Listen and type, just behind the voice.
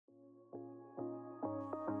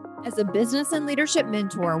As a business and leadership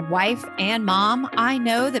mentor, wife, and mom, I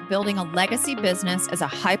know that building a legacy business as a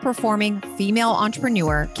high performing female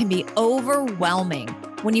entrepreneur can be overwhelming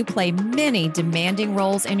when you play many demanding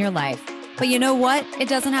roles in your life. But you know what? It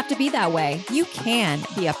doesn't have to be that way. You can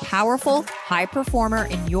be a powerful, high performer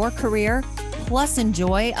in your career, plus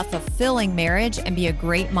enjoy a fulfilling marriage and be a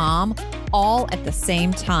great mom all at the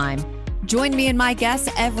same time. Join me and my guests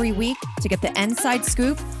every week to get the inside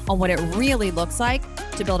scoop on what it really looks like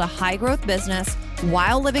to build a high growth business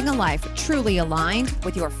while living a life truly aligned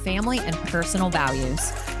with your family and personal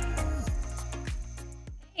values.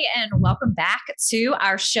 Hey, and welcome back to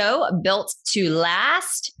our show, Built to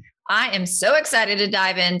Last. I am so excited to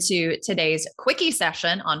dive into today's quickie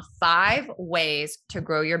session on 5 ways to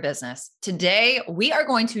grow your business. Today, we are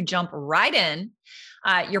going to jump right in.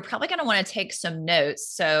 You're probably going to want to take some notes.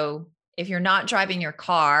 So if you're not driving your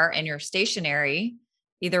car and you're stationary,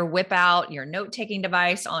 either whip out your note-taking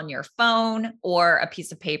device on your phone or a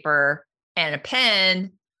piece of paper and a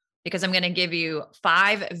pen, because I'm going to give you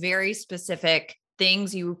 5 very specific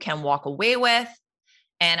things you can walk away with.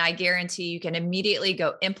 And I guarantee you can immediately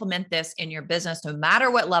go implement this in your business, no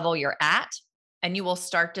matter what level you're at, and you will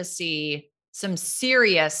start to see some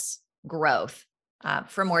serious growth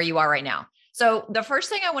from where you are right now. So the first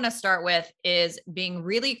thing I want to start with is being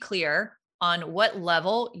really clear on what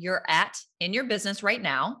level you're at in your business right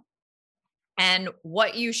now and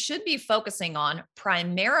what you should be focusing on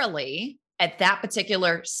primarily at that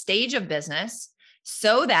particular stage of business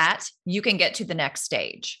so that you can get to the next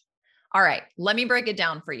stage. All right, let me break it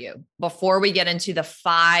down for you before we get into the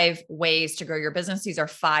 5 ways to grow your business. These are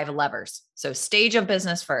 5 levers. So stage of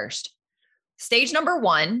business first. Stage number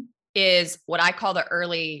 1 is what I call the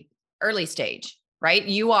early stage, right?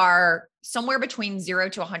 You are somewhere between 0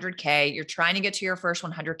 to 100K. You're trying to get to your first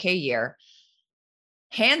 100K year.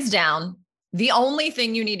 Hands down, the only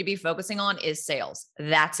thing you need to be focusing on is sales.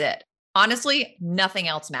 That's it. Honestly, nothing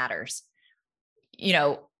else matters. You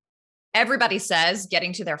know, everybody says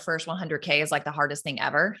getting to their first 100K is like the hardest thing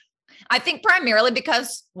ever. I think primarily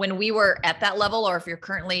because when we were at that level, or if you're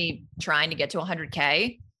currently trying to get to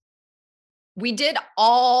 100K, we did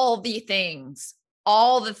all the things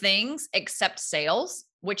except sales,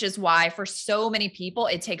 which is why for so many people,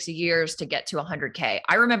 it takes years to get to 100K.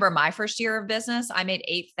 I remember my first year of business, I made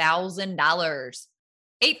 $8,000.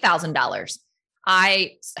 $8,000.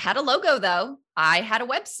 I had a logo though. I had a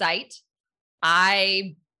website.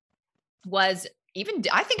 I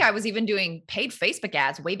think I was even doing paid Facebook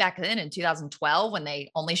ads way back then in 2012 when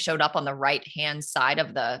they only showed up on the right-hand side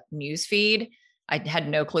of the news feed. I had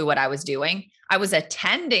no clue what I was doing. I was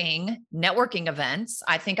attending networking events.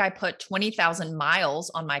 I think I put 20,000 miles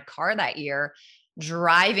on my car that year,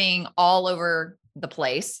 driving all over the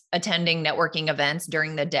place, attending networking events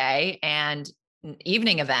during the day and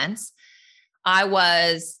evening events. I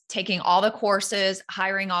was taking all the courses,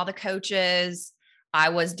 hiring all the coaches. I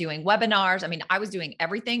was doing webinars. I mean, I was doing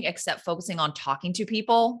everything except focusing on talking to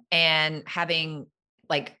people and having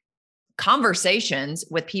like conversations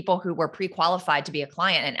with people who were pre-qualified to be a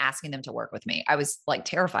client and asking them to work with me. I was like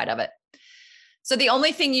terrified of it. So the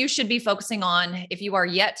only thing you should be focusing on if you are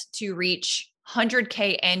yet to reach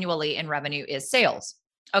 100K annually in revenue is sales.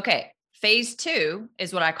 Okay. Phase 2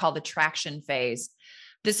 is what I call the traction phase.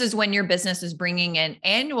 This is when your business is bringing in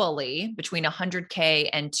annually between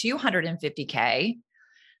 100K and 250K.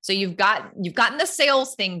 So you've gotten the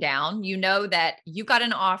sales thing down. You know that you got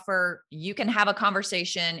an offer, you can have a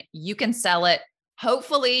conversation, you can sell it.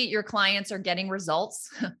 Hopefully your clients are getting results.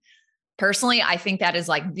 Personally, I think that is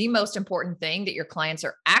like the most important thing, that your clients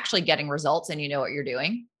are actually getting results and you know what you're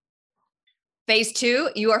doing. Phase 2,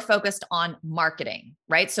 you are focused on marketing,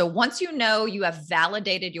 right? So once you know you have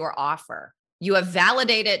validated your offer, you have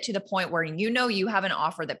validated to the point where you know you have an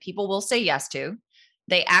offer that people will say yes to,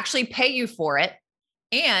 they actually pay you for it,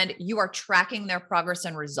 and you are tracking their progress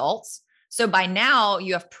and results. So by now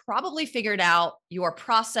you have probably figured out your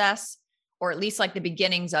process, or at least like the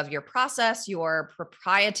beginnings of your process, your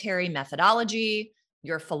proprietary methodology,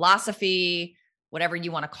 your philosophy, whatever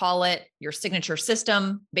you want to call it, your signature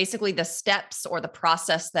system, basically the steps or the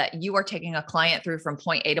process that you are taking a client through from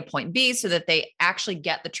point A to point B so that they actually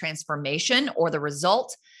get the transformation or the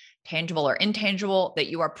result, tangible or intangible, that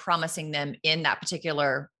you are promising them in that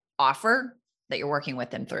particular offer that you're working with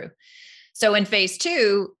them through. So in phase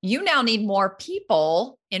 2, you now need more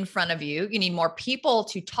people in front of you. You need more people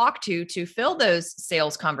to talk to fill those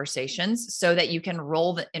sales conversations so that you can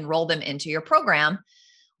enroll them into your program,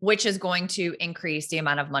 which is going to increase the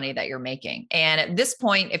amount of money that you're making. And at this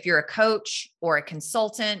point, if you're a coach or a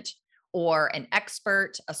consultant or an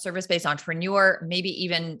expert, a service-based entrepreneur, maybe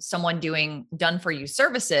even someone doing done for you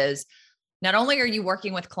services, not only are you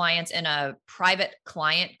working with clients in a private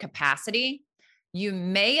client capacity, you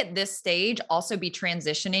may at this stage also be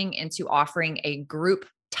transitioning into offering a group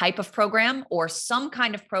type of program or some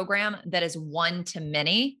kind of program that is one to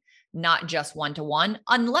many, not just one to one,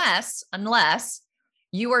 unless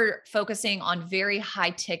you are focusing on very high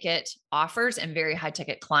ticket offers and very high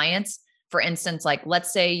ticket clients. For instance, like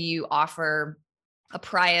let's say you offer a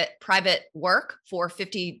private work for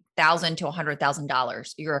 $50,000 to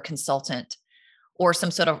 $100,000. You're a consultant or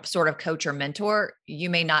some sort of coach or mentor. You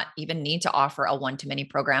may not even need to offer a one-to-many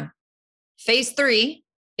program. Phase 3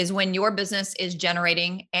 is when your business is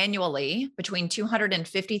generating annually between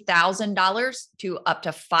 $250,000 to up to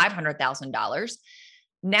 $500,000.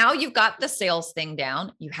 Now you've got the sales thing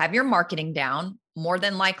down. You have your marketing down. More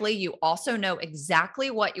than likely, you also know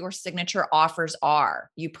exactly what your signature offers are.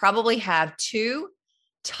 You probably have 2,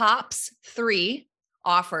 tops 3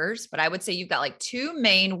 offers, but I would say you've got like 2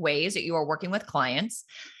 main ways that you are working with clients.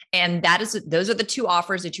 And those are the 2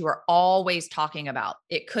 offers that you are always talking about.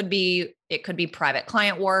 It could be private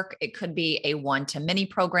client work. It could be a one-to-many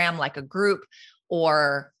program like a group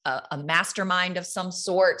or a mastermind of some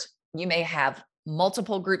sort. You may have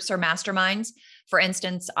multiple groups or masterminds. For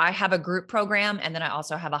instance, I have a group program and then I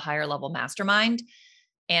also have a higher level mastermind.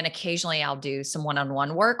 And occasionally I'll do some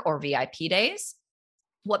one-on-one work or VIP days.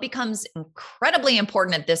 What becomes incredibly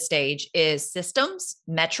important at this stage is systems,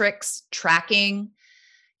 metrics, tracking,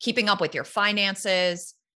 keeping up with your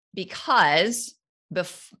finances, because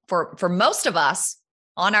for most of us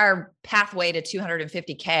on our pathway to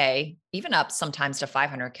 250K, even up sometimes to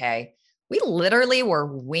 500K, we literally were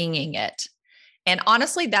winging it. And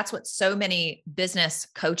honestly, that's what so many business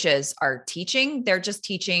coaches are teaching. They're just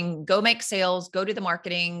teaching, go make sales, go do the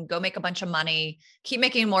marketing, go make a bunch of money, keep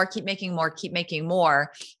making more, keep making more, keep making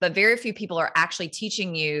more. But very few people are actually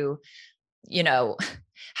teaching you,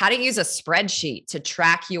 how to use a spreadsheet to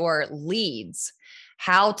track your leads,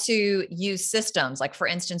 how to use systems. Like for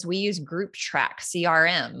instance, we use GroupTrack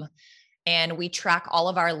CRM, and we track all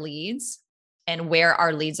of our leads and where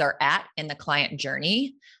our leads are at in the client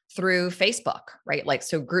journey through Facebook, right? Like,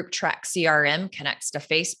 so GroupTrack CRM connects to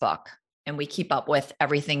Facebook and we keep up with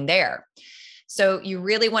everything there. So you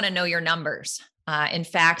really want to know your numbers. In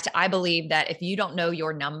fact, I believe that if you don't know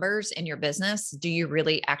your numbers in your business, do you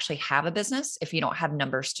really actually have a business if you don't have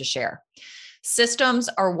numbers to share? Systems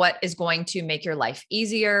are what is going to make your life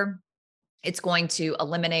easier. It's going to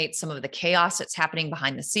eliminate some of the chaos that's happening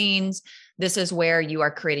behind the scenes. This is where you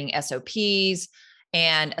are creating SOPs.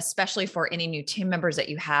 And especially for any new team members that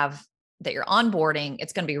you have that you're onboarding,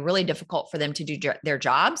 it's going to be really difficult for them to do their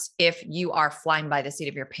jobs if you are flying by the seat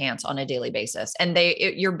of your pants on a daily basis. And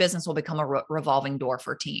your business will become a revolving door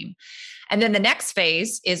for team. And then the next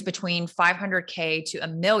phase is between 500K to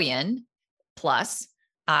 $1 million plus.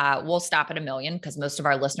 We'll stop at $1 million because most of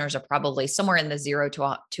our listeners are probably somewhere in the 0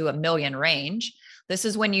 to $1 million range. This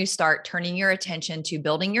is when you start turning your attention to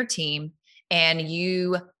building your team, and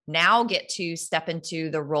you now get to step into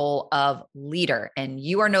the role of leader. And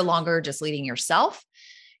you are no longer just leading yourself.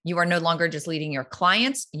 You are no longer just leading your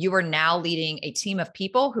clients. You are now leading a team of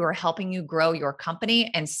people who are helping you grow your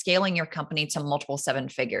company and scaling your company to multiple 7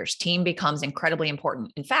 figures. Team becomes incredibly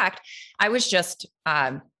important. In fact, I was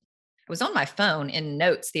on my phone in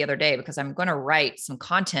notes the other day because I'm going to write some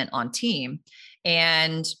content on team.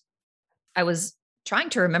 And I was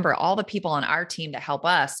trying to remember all the people on our team that help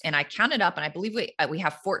us. And I counted up, and I believe we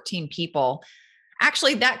have 14 people.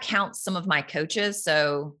 Actually, that counts some of my coaches.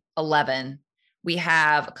 So 11. We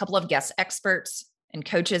have a couple of guest experts and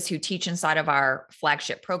coaches who teach inside of our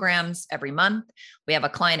flagship programs every month. We have a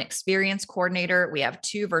client experience coordinator. We have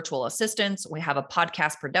 2 virtual assistants. We have a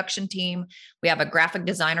podcast production team. We have a graphic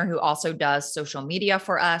designer who also does social media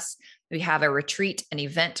for us. We have a retreat and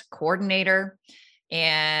event coordinator.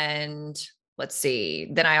 And let's see.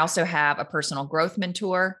 Then I also have a personal growth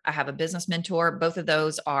mentor. I have a business mentor. Both of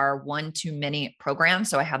those are one-to-many programs.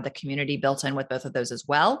 So I have the community built in with both of those as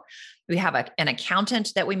well. We have an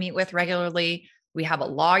accountant that we meet with regularly. We have a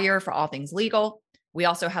lawyer for all things legal. We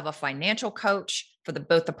also have a financial coach for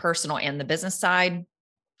both the personal and the business side.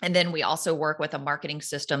 And then we also work with a marketing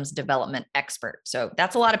systems development expert. So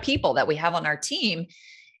that's a lot of people that we have on our team.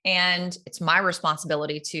 And it's my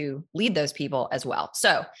responsibility to lead those people as well.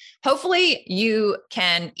 So hopefully you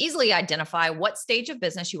can easily identify what stage of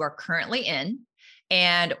business you are currently in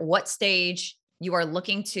and what stage you are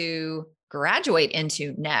looking to graduate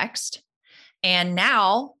into next. And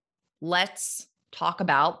now let's talk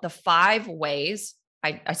about the 5 ways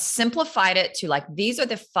I simplified it to like, these are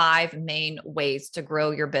the 5 main ways to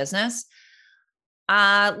grow your business.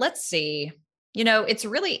 Let's see. It's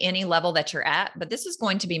really any level that you're at, but this is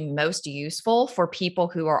going to be most useful for people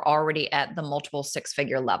who are already at the multiple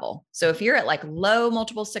 6-figure level. So if you're at like low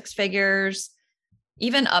multiple 6 figures,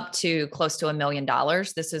 even up to close to $1 million,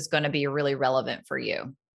 this is going to be really relevant for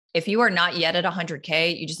you. If you are not yet at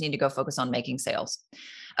 100K, you just need to go focus on making sales.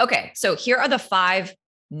 Okay. So here are the 5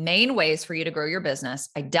 main ways for you to grow your business.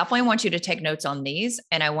 I definitely want you to take notes on these,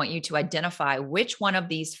 and I want you to identify which one of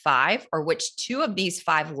these 5 or which 2 of these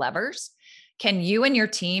 5 levers can you and your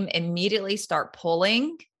team immediately start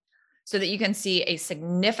pulling so that you can see a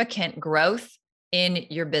significant growth in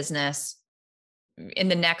your business in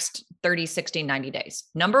the next 30, 60, 90 days.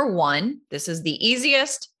 Number 1, this is the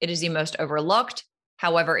easiest. It is the most overlooked.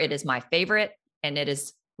 However, it is my favorite, and it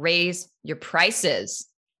is raise your prices.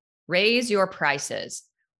 Raise your prices.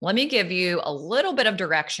 Let me give you a little bit of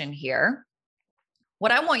direction here.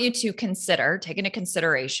 What I want you to consider, take into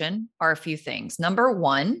consideration, are a few things. Number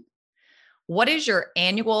 1, what is your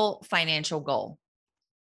annual financial goal?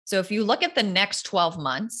 So if you look at the next 12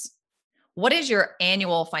 months, what is your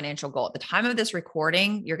annual financial goal? At the time of this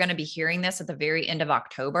recording, you're going to be hearing this at the very end of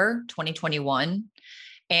October, 2021.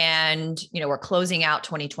 And, we're closing out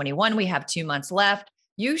 2021. We have 2 months left.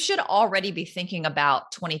 You should already be thinking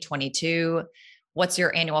about 2022. What's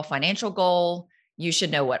your annual financial goal? You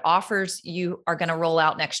should know what offers you are going to roll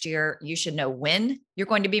out next year. You should know when you're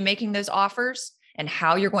going to be making those offers and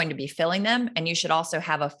how you're going to be filling them. And you should also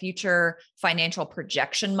have a future financial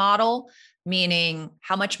projection model, meaning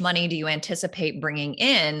how much money do you anticipate bringing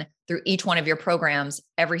in through each one of your programs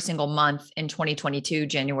every single month in 2022,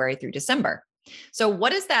 January through December. So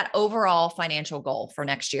what is that overall financial goal for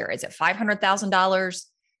next year? Is it $500,000?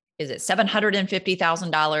 Is it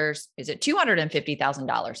 $750,000? Is it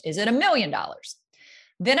 $250,000? Is it $1 million?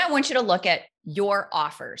 Then I want you to look at your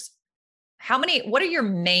offers. What are your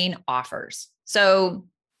main offers? So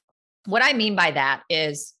what I mean by that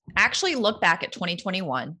is actually look back at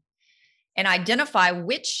 2021 and identify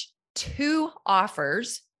which 2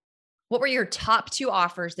 offers, what were your top 2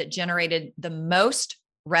 offers that generated the most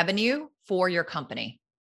revenue for your company?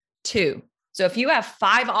 2. So if you have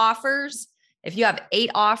 5 offers, if you have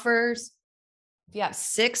 8 offers, if you have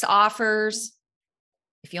 6 offers,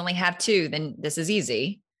 if you only have 2, then this is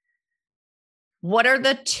easy. What are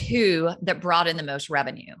the 2 that brought in the most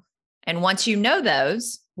revenue? And once you know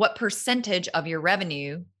those, what percentage of your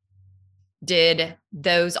revenue did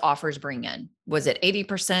those offers bring in? Was it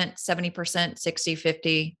 80%, 70%, 60,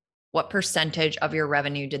 50? What percentage of your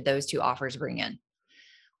revenue did those 2 offers bring in?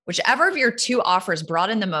 Whichever of your 2 offers brought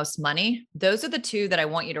in the most money, those are the 2 that I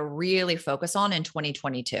want you to really focus on in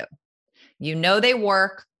 2022. They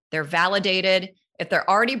work, they're validated. If they're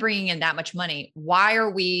already bringing in that much money, why are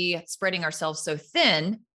we spreading ourselves so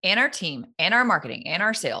thin, and our team and our marketing and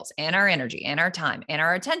our sales and our energy and our time and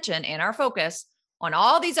our attention and our focus on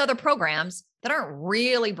all these other programs that aren't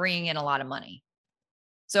really bringing in a lot of money?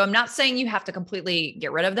 So I'm not saying you have to completely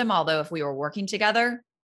get rid of them, although if we were working together,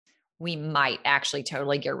 we might actually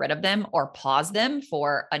totally get rid of them or pause them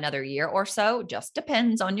for another year or so. Just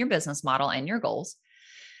depends on your business model and your goals.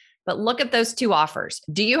 But look at those 2 offers.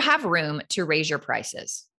 Do you have room to raise your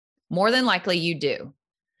prices? More than likely you do.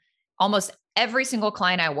 Almost every single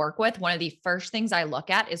client I work with, one of the first things I look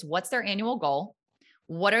at is what's their annual goal?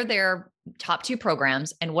 What are their top 2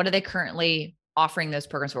 programs? And what are they currently offering those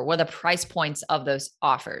programs for? What are the price points of those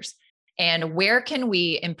offers? And where can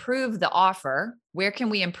we improve the offer? Where can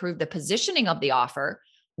we improve the positioning of the offer?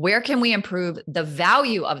 Where can we improve the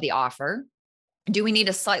value of the offer? Do we need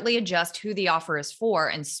to slightly adjust who the offer is for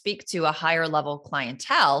and speak to a higher level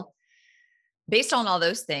clientele? Based on all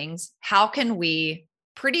those things, how can we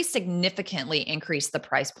pretty significantly increase the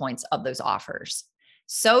price points of those offers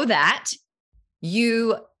so that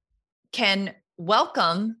you can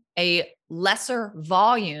welcome a lesser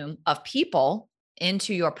volume of people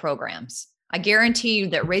into your programs? I guarantee you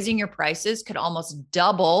that raising your prices could almost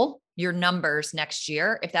double your numbers next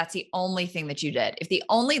year if that's the only thing that you did. If the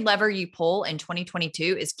only lever you pull in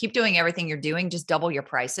 2022 is keep doing everything you're doing, just double your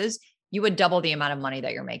prices, you would double the amount of money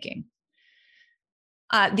that you're making.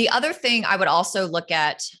 The other thing I would also look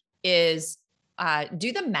at is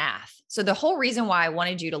do the math. So the whole reason why I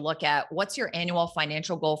wanted you to look at what's your annual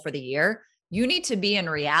financial goal for the year, you need to be in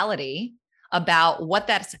reality about what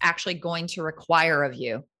that's actually going to require of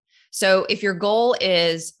you. So if your goal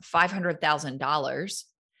is $500,000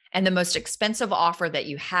 and the most expensive offer that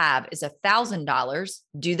you have is $1,000,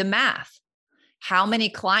 do the math. How many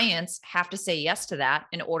clients have to say yes to that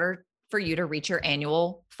in order for you to reach your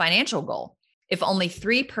annual financial goal? If only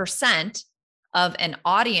 3% of an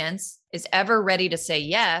audience is ever ready to say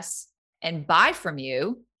yes and buy from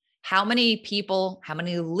you, how many people, how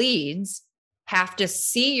many leads have to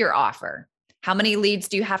see your offer? How many leads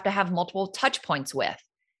do you have to have multiple touch points with?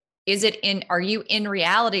 Are you in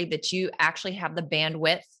reality that you actually have the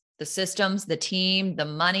bandwidth, the systems, the team, the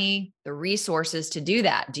money, the resources to do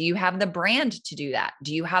that? Do you have the brand to do that?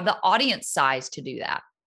 Do you have the audience size to do that?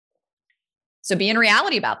 So be in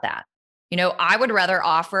reality about that. I would rather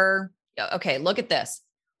offer, okay, look at this.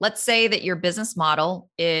 Let's say that your business model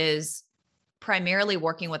is primarily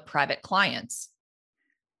working with private clients.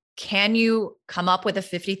 Can you come up with a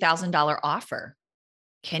 $50,000 offer?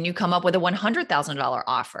 Can you come up with a $100,000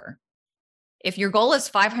 offer? If your goal is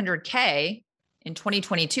 500K in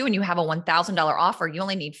 2022 and you have a $1,000 offer, you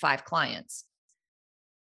only need 5 clients.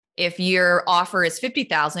 If your offer is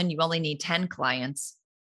 50,000, you only need 10 clients.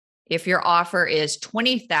 If your offer is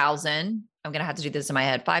 20,000, I'm going to have to do this in my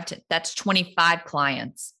head, that's 25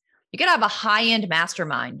 clients. You got to have a high-end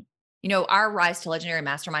mastermind. Our Rise to Legendary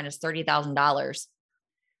Mastermind is $30,000.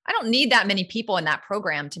 I don't need that many people in that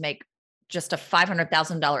program to make just a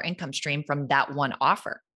 $500,000 income stream from that one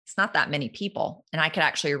offer. It's not that many people. And I could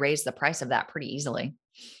actually raise the price of that pretty easily.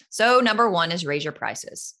 So number 1 is raise your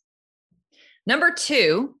prices. Number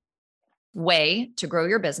 2 way to grow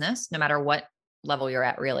your business, no matter what level you're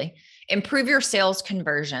at, really, improve your sales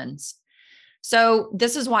conversions. So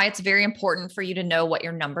this is why it's very important for you to know what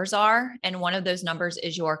your numbers are. And one of those numbers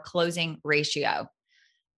is your closing ratio.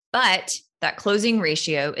 But that closing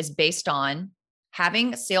ratio is based on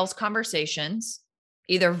having sales conversations,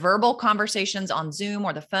 either verbal conversations on Zoom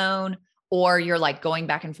or the phone, or you're like going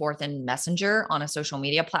back and forth in Messenger on a social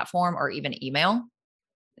media platform or even email.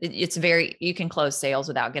 You can close sales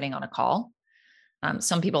without getting on a call.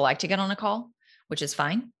 Some people like to get on a call, which is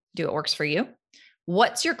fine. Do what works for you.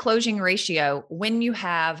 What's your closing ratio when you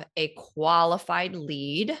have a qualified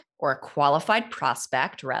lead or a qualified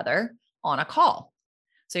prospect, rather, on a call?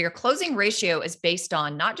 So your closing ratio is based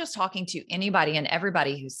on not just talking to anybody and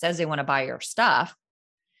everybody who says they want to buy your stuff.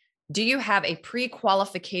 Do you have a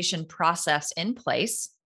pre-qualification process in place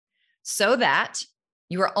so that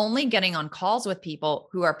you are only getting on calls with people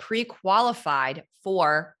who are pre-qualified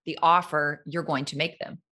for the offer you're going to make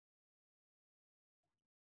them?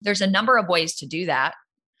 There's a number of ways to do that.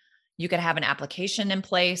 You could have an application in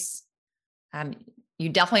place. You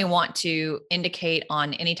definitely want to indicate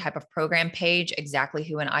on any type of program page exactly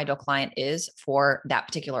who an ideal client is for that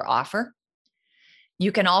particular offer.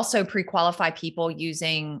 You can also pre-qualify people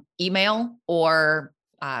using email or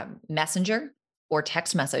messenger or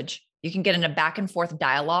text message. You can get in a back and forth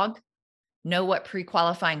dialogue, know what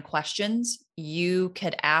pre-qualifying questions you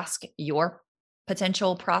could ask your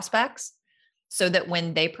potential prospects so that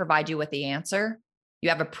when they provide you with the answer, you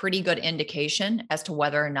have a pretty good indication as to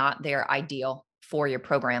whether or not they're ideal for your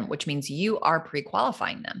program, which means you are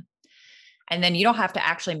pre-qualifying them. And then you don't have to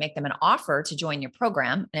actually make them an offer to join your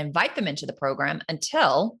program and invite them into the program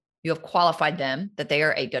until you have qualified them that they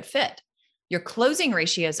are a good fit. Your closing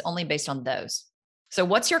ratio is only based on those. So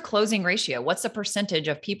what's your closing ratio? What's the percentage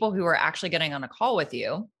of people who are actually getting on a call with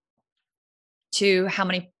you to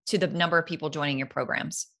the number of people joining your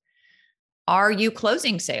programs? Are you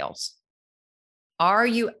closing sales? Are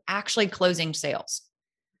you actually closing sales?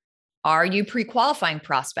 Are you pre-qualifying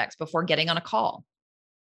prospects before getting on a call?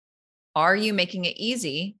 Are you making it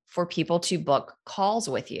easy for people to book calls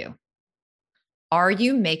with you? Are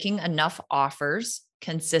you making enough offers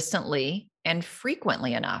consistently and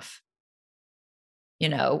frequently enough?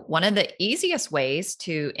 One of the easiest ways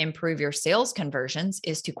to improve your sales conversions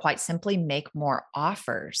is to quite simply make more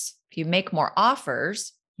offers. If you make more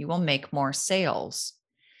offers, you will make more sales.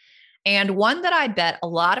 And one that I bet a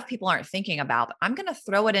lot of people aren't thinking about, but I'm going to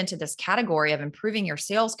throw it into this category of improving your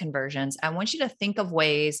sales conversions. I want you to think of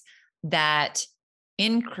ways that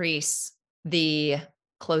increase the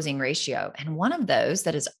closing ratio. And one of those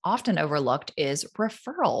that is often overlooked is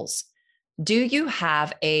referrals. Do you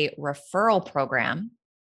have a referral program?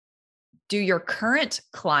 Do your current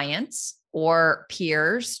clients or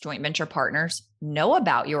peers, joint venture partners, know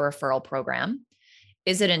about your referral program?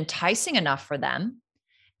 Is it enticing enough for them?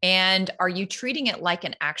 And are you treating it like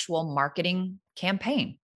an actual marketing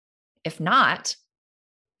campaign? If not,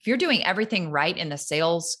 if you're doing everything right in the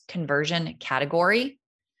sales conversion category,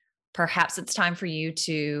 perhaps it's time for you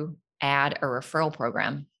to add a referral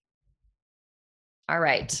program. All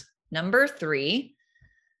right. Number 3,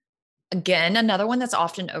 again, another one that's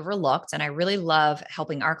often overlooked, and I really love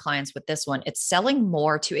helping our clients with this one. It's selling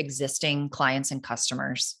more to existing clients and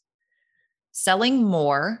customers. Selling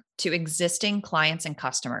more to existing clients and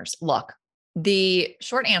customers. Look, the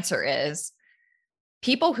short answer is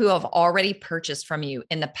People who have already purchased from you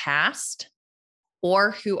in the past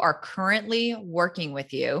or who are currently working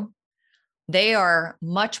with you, they are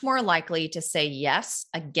much more likely to say yes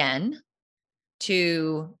again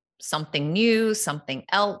to something new, something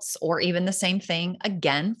else, or even the same thing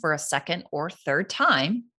again for a second or third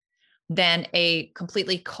time than a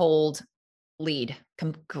completely cold lead,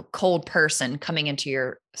 cold person coming into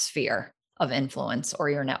your sphere of influence or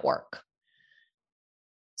your network.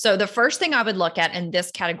 So the first thing I would look at in this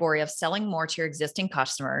category of selling more to your existing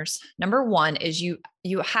customers, number one is you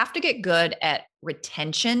have to get good at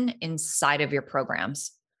retention inside of your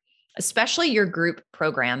programs, especially your group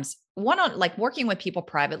programs. One on like working with people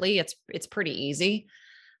privately, it's pretty easy.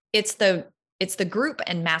 It's the group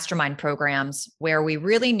and mastermind programs where we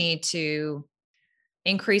really need to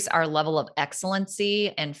increase our level of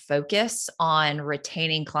excellency and focus on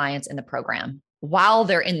retaining clients in the program while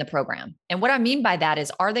they're in the program. And what I mean by that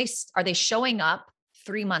is, are they showing up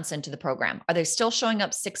 3 months into the program? Are they still showing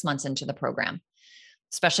up 6 months into the program?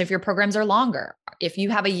 Especially if your programs are longer. If you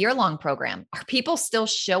have a year-long program, are people still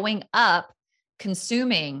showing up,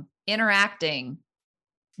 consuming, interacting,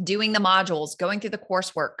 doing the modules, going through the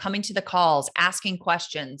coursework, coming to the calls, asking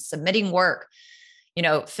questions, submitting work,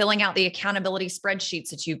 filling out the accountability spreadsheets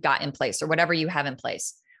that you've got in place or whatever you have in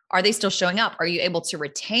place? Are they still showing up? Are you able to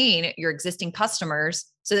retain your existing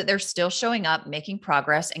customers so that they're still showing up, making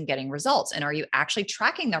progress and getting results? And are you actually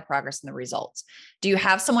tracking their progress and the results? Do you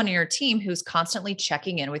have someone in your team who's constantly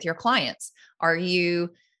checking in with your clients? Are you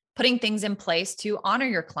putting things in place to honor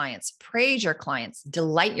your clients, praise your clients,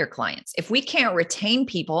 delight your clients? If we can't retain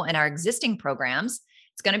people in our existing programs,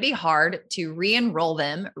 it's going to be hard to re-enroll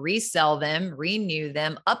them, resell them, renew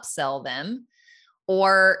them, upsell them,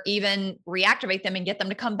 or even reactivate them and get them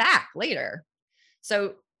to come back later.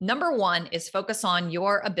 So number one is focus on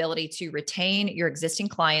your ability to retain your existing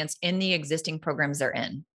clients in the existing programs they're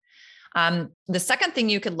in. The second thing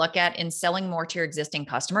you could look at in selling more to your existing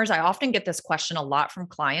customers, I often get this question a lot from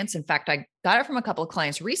clients. In fact, I got it from a couple of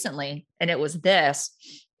clients recently, and it was this.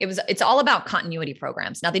 It's all about continuity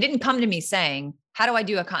programs. Now, they didn't come to me saying, how do I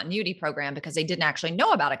do a continuity program? Because they didn't actually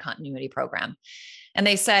know about a continuity program. And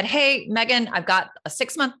they said, hey, Megan, I've got a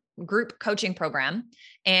 6-month group coaching program.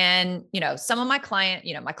 And, some of my client,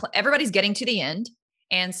 everybody's getting to the end,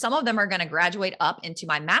 and some of them are going to graduate up into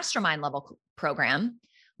my mastermind level program,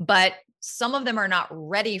 but some of them are not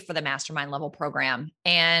ready for the mastermind level program.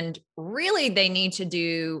 And really they need to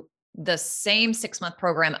do the same 6-month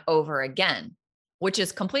program over again, which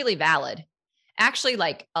is completely valid. Actually,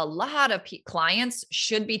 like a lot of clients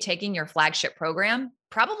should be taking your flagship program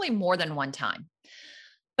probably more than one time.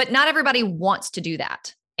 But not everybody wants to do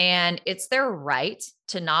that. And it's their right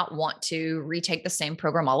to not want to retake the same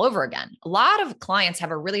program all over again. A lot of clients have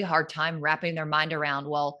a really hard time wrapping their mind around,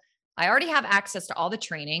 well, I already have access to all the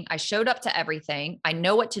training. I showed up to everything. I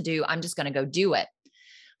know what to do. I'm just going to go do it.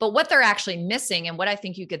 But what they're actually missing, and what I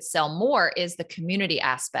think you could sell more, is the community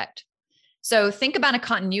aspect. So think about a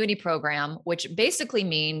continuity program, which basically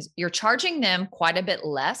means you're charging them quite a bit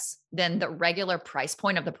less than the regular price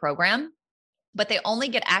point of the program, but they only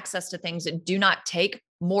get access to things that do not take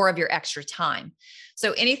more of your extra time.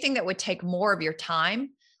 So anything that would take more of your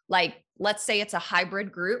time, like let's say it's a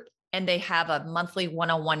hybrid group and they have a monthly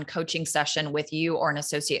one-on-one coaching session with you or an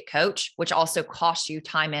associate coach, which also costs you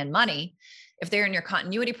time and money. If they're in your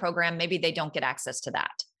continuity program, maybe they don't get access to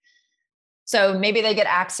that. So maybe they get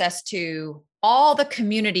access to all the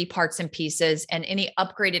community parts and pieces and any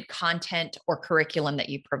upgraded content or curriculum that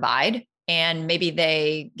you provide. And maybe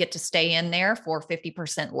they get to stay in there for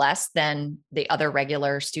 50% less than the other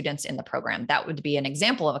regular students in the program. That would be an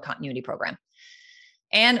example of a continuity program.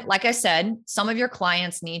 And like I said, some of your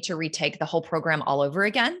clients need to retake the whole program all over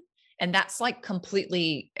again. And that's like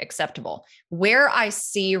completely acceptable. Where I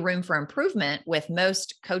see room for improvement with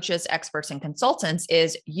most coaches, experts, and consultants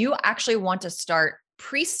is you actually want to start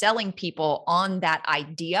pre-selling people on that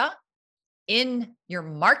idea in your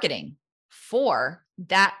marketing for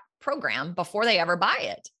that program before they ever buy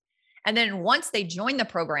it. And then once they join the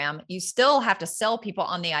program, you still have to sell people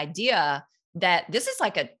on the idea that this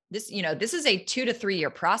is a 2 to 3 year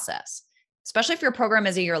process, especially if your program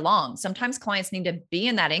is a year long. Sometimes clients need to be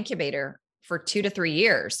in that incubator for 2 to 3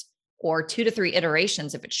 years or 2 to 3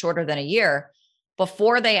 iterations if it's shorter than a year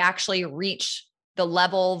before they actually reach the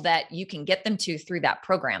level that you can get them to through that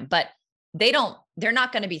program. But they're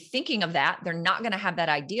not going to be thinking of that. They're not going to have that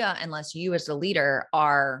idea unless you as the leader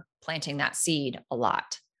are planting that seed a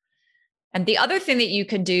lot. And the other thing that you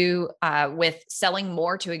could do with selling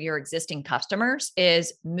more to your existing customers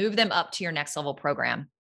is move them up to your next level program.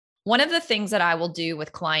 One of the things that I will do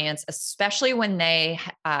with clients, especially when they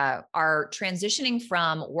are transitioning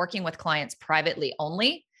from working with clients privately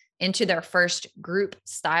only into their first group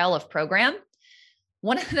style of program,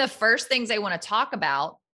 one of the first things they want to talk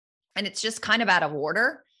about, and it's just kind of out of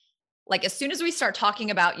order, like as soon as we start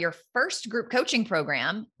talking about your first group coaching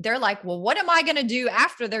program, they're like, well, what am I going to do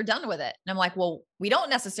after they're done with it? And I'm like, well, we don't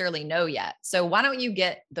necessarily know yet. So why don't you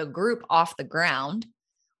get the group off the ground?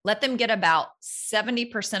 Let them get about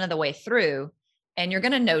 70% of the way through, and you're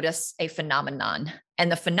going to notice a phenomenon.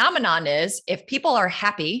 And the phenomenon is if people are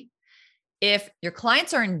happy, if your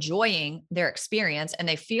clients are enjoying their experience and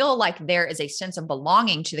they feel like there is a sense of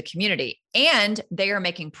belonging to the community and they are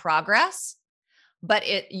making progress, but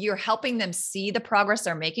you're helping them see the progress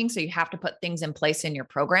they're making. So you have to put things in place in your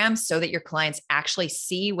program so that your clients actually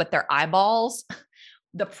see with their eyeballs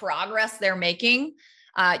the progress they're making.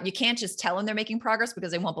 You can't just tell them they're making progress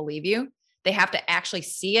because they won't believe you. They have to actually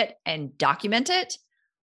see it and document it.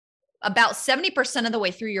 About 70% of the way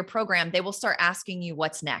through your program, they will start asking you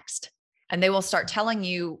what's next. And they will start telling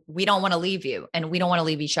you, we don't want to leave you and we don't want to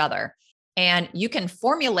leave each other. And you can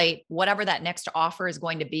formulate whatever that next offer is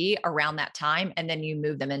going to be around that time, and then you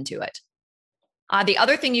move them into it. The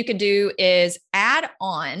other thing you could do is add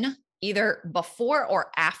on either before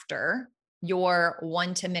or after your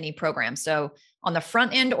one-to-many program. So on the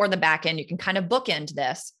front end or the back end, you can kind of bookend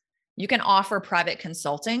this. You can offer private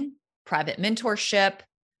consulting, private mentorship,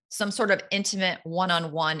 some sort of intimate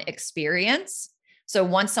one-on-one experience. So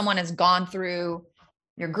once someone has gone through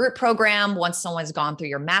your group program, once someone's gone through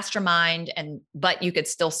your mastermind, but you could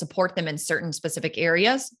still support them in certain specific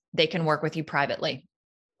areas, they can work with you privately.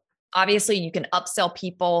 Obviously, you can upsell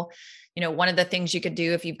people. One of the things you could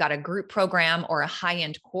do if you've got a group program or a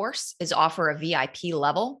high-end course is offer a VIP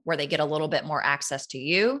level where they get a little bit more access to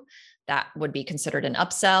you. That would be considered an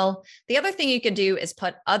upsell. The other thing you could do is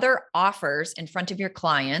put other offers in front of your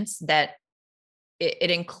clients that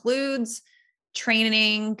it includes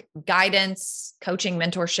training, guidance, coaching,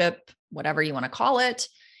 mentorship, whatever you want to call it,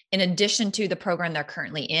 in addition to the program they're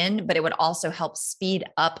currently in, but it would also help speed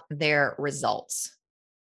up their results.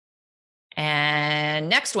 And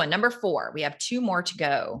next one, number 4, we have 2 more to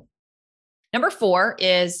go. Number 4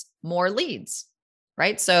 is more leads,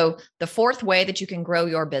 right? So the 4th way that you can grow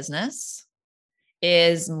your business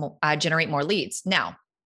is generate more leads. Now,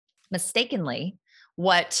 mistakenly,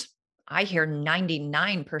 what I hear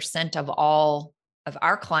 99% of all of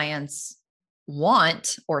our clients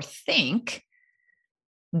want or think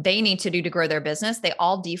they need to do to grow their business, they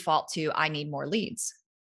all default to, I need more leads.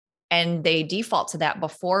 And they default to that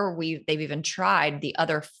before they've even tried the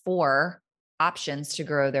other 4 options to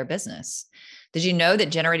grow their business. Did you know that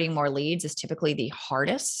generating more leads is typically the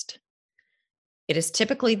hardest? It is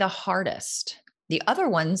typically the hardest. The other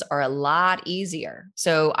ones are a lot easier.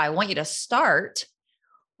 So I want you to start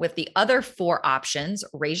with the other 4 options: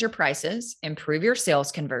 raise your prices, improve your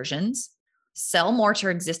sales conversions, sell more to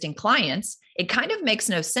existing clients. It kind of makes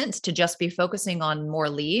no sense to just be focusing on more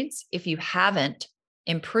leads if you haven't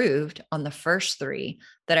improved on the first 3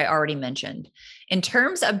 that I already mentioned. In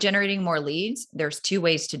terms of generating more leads, there's 2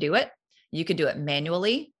 ways to do it. You could do it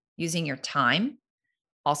manually using your time,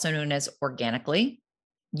 also known as organically.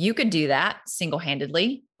 You could do that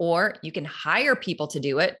single-handedly, or you can hire people to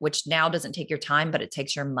do it, which now doesn't take your time, but it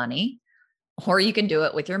takes your money. Or you can do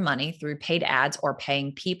it with your money through paid ads or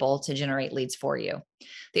paying people to generate leads for you.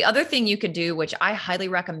 The other thing you could do, which I highly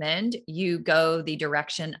recommend, you go the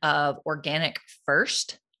direction of organic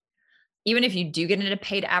first. Even if you do get into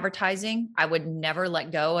paid advertising, I would never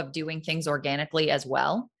let go of doing things organically as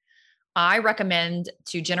well. I recommend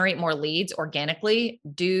to generate more leads organically,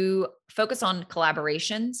 focus on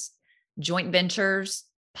collaborations, joint ventures,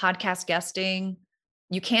 podcast guesting.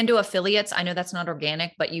 You can do affiliates. I know that's not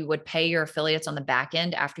organic, but you would pay your affiliates on the back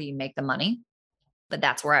end after you make the money. But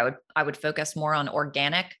that's where I would focus more on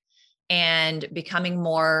organic and becoming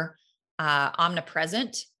more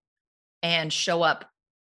omnipresent and show up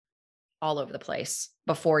all over the place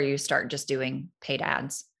before you start just doing paid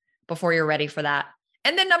ads, before you're ready for that.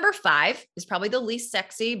 And then number 5 is probably the least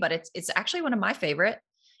sexy, but it's actually one of my favorite,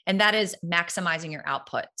 and that is maximizing your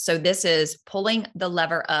output. So this is pulling the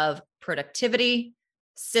lever of productivity,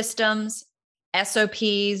 systems,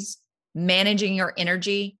 SOPs, managing your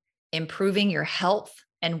energy, improving your health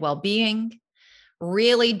and well-being,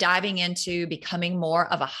 really diving into becoming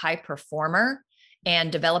more of a high performer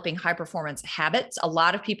and developing high performance habits. A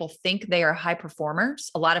lot of people think they are high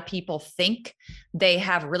performers. A lot of people think they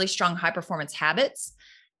have really strong high performance habits,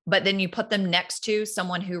 but then you put them next to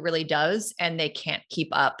someone who really does, and they can't keep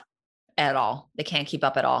up at all. They can't keep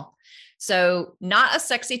up at all. So not a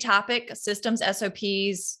sexy topic, systems,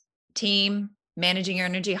 SOPs, team, managing your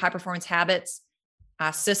energy, high performance habits,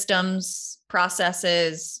 systems,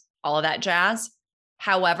 processes, all of that jazz.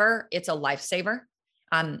 However, it's a lifesaver.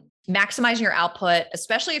 Maximizing your output,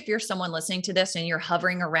 especially if you're someone listening to this and you're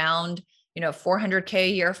hovering around, 400K a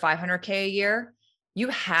year, 500K a year, you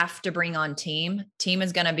have to bring on team. Team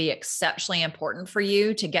is going to be exceptionally important for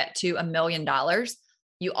you to get to $1 million.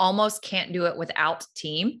 You almost can't do it without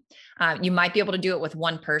team. You might be able to do it with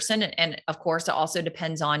one person. And of course, it also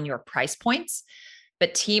depends on your price points,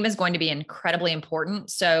 but team is going to be incredibly important.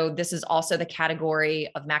 So this is also the category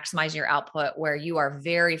of maximizing your output where you are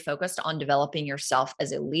very focused on developing yourself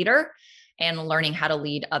as a leader and learning how to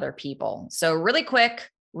lead other people. So really quick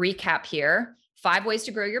recap here, 5 ways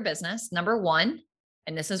to grow your business. Number 1,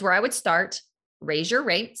 and this is where I would start, raise your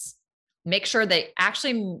rates. Make sure that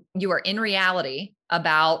actually you are in reality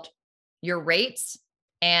about your rates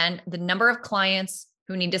and the number of clients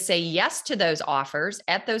who need to say yes to those offers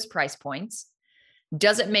at those price points.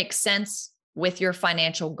 Does it make sense with your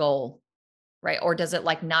financial goal, right? Or does it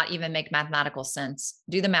not even make mathematical sense?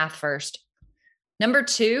 Do the math first. Number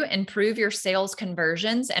 2, improve your sales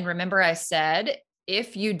conversions. And remember, I said,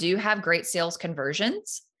 if you do have great sales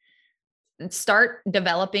conversions, start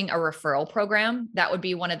developing a referral program. That would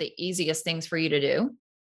be one of the easiest things for you to do.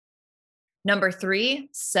 Number 3,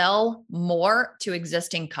 sell more to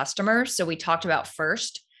existing customers. So we talked about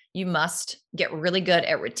first, you must get really good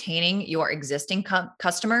at retaining your existing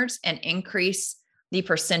customers and increase the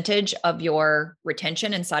percentage of your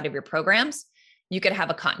retention inside of your programs. You could have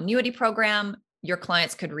a continuity program. Your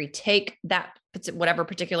clients could retake that whatever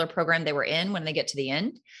particular program they were in when they get to the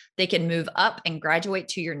end. They can move up and graduate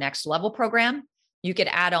to your next level program. You could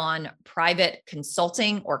add on private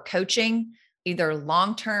consulting or coaching, either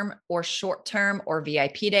long-term or short-term or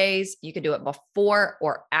VIP days. You could do it before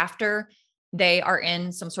or after they are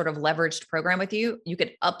in some sort of leveraged program with you. You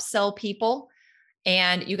could upsell people,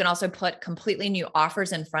 and you can also put completely new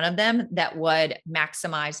offers in front of them that would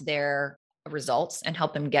maximize their results and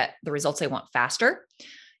help them get the results they want faster.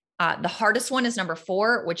 The hardest one is number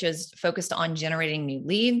 4, which is focused on generating new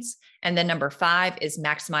leads. And then number 5 is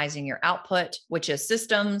maximizing your output, which is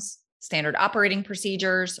systems, standard operating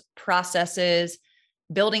procedures, processes,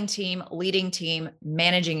 building team, leading team,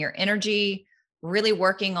 managing your energy, really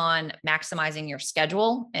working on maximizing your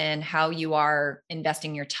schedule and how you are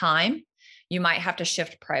investing your time. You might have to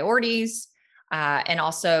shift priorities, and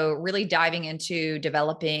also really diving into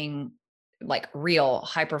developing real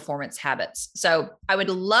high performance habits. So I would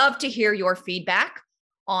love to hear your feedback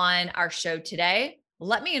on our show today.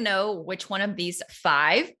 Let me know which one of these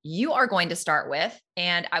 5 you are going to start with.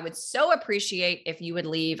 And I would so appreciate if you would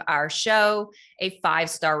leave our show a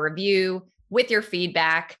 5-star review with your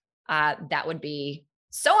feedback. That would be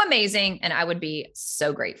so amazing. And I would be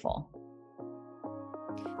so grateful.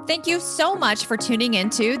 Thank you so much for tuning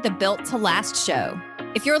into the Built to Last show.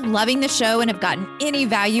 If you're loving the show and have gotten any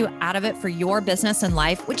value out of it for your business and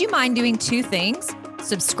life, would you mind doing 2 things?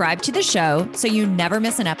 Subscribe to the show so you never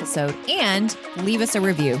miss an episode, and leave us a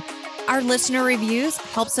review. Our listener reviews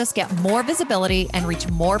helps us get more visibility and reach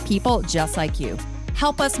more people just like you.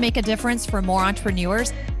 Help us make a difference for more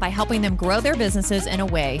entrepreneurs by helping them grow their businesses in a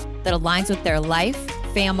way that aligns with their life,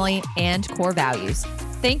 family, and core values.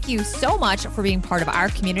 Thank you so much for being part of our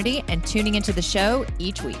community and tuning into the show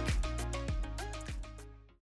each week.